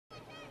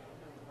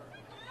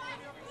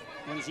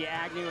Lindsay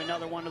Agnew,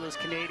 another one of those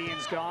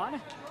Canadians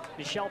gone.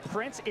 Michelle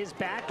Prince is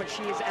back, but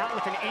she is out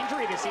with an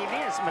injury this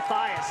evening as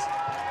Matthias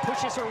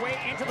pushes her way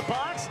into the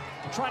box,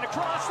 trying to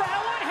cross that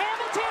one.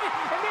 Hamilton,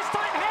 and this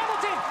time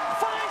Hamilton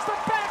finds the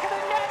back of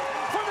the net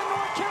for the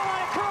North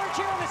Carolina Courage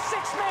here in the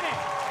 6th minute.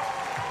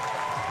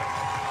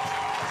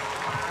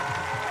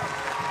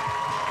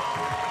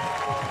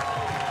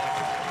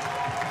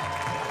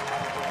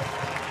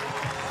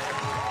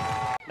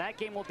 That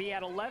game will be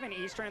at 11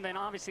 Eastern, and then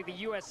obviously the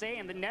USA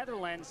and the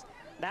Netherlands,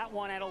 that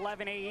one at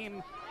 11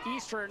 a.m.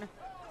 Eastern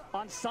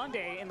on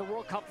Sunday in the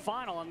World Cup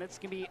final. And it's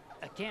going to be,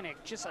 again,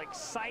 just an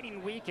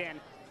exciting weekend.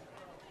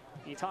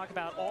 You talk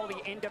about all the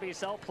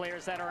NWSL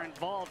players that are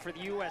involved for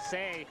the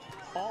USA,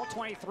 all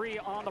 23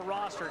 on the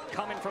roster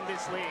coming from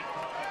this league.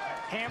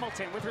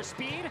 Hamilton with her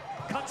speed,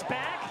 cuts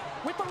back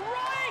with the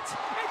right,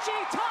 and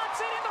she tops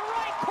it in the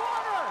right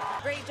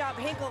corner. Great job.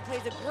 Hinkle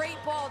plays a great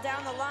ball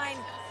down the line.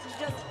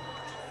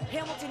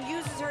 Hamilton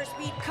uses her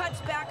speed, cuts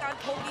back on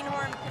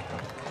Polkinghorn.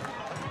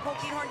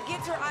 Polkinghorn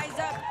gets her eyes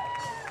up,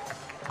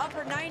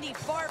 upper 90,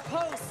 far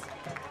post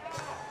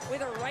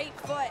with her right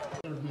foot.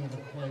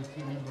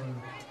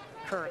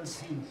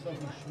 Kurtz.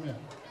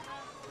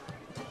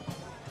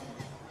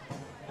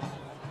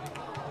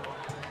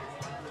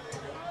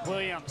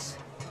 Williams.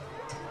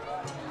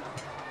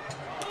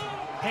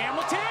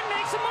 Hamilton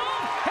makes a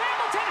move.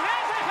 Hamilton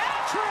has a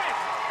hat trick.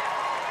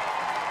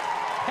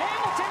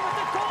 Hamilton with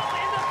the goal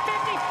in the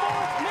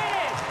 54th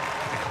minute.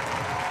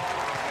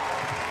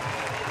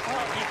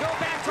 Well, you go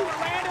back to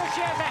Orlando,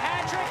 she has a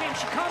hat trick, and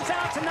she comes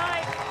out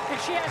tonight, and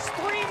she has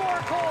 3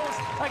 more goals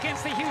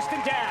against the Houston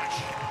Dash.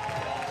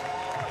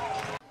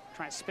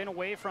 Trying to spin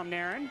away from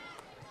Naren.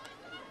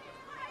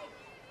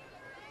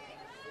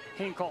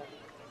 Hinkle.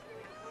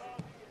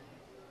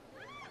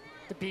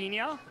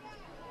 Debinha.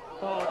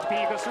 Oh,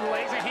 Debinha goes through the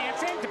legs of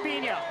Hansen.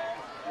 Debinha.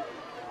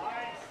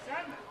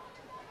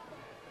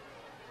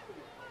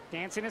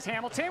 Dancing is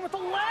Hamilton with the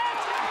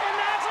left, and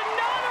that's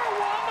another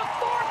one, the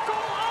 4th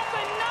goal of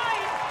the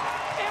night.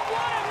 And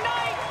what a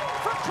night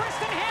for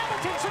Kristen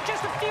Hamilton. So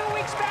just a few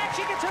weeks back,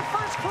 she gets her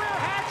first career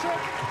hat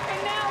trick, and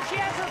now she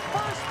has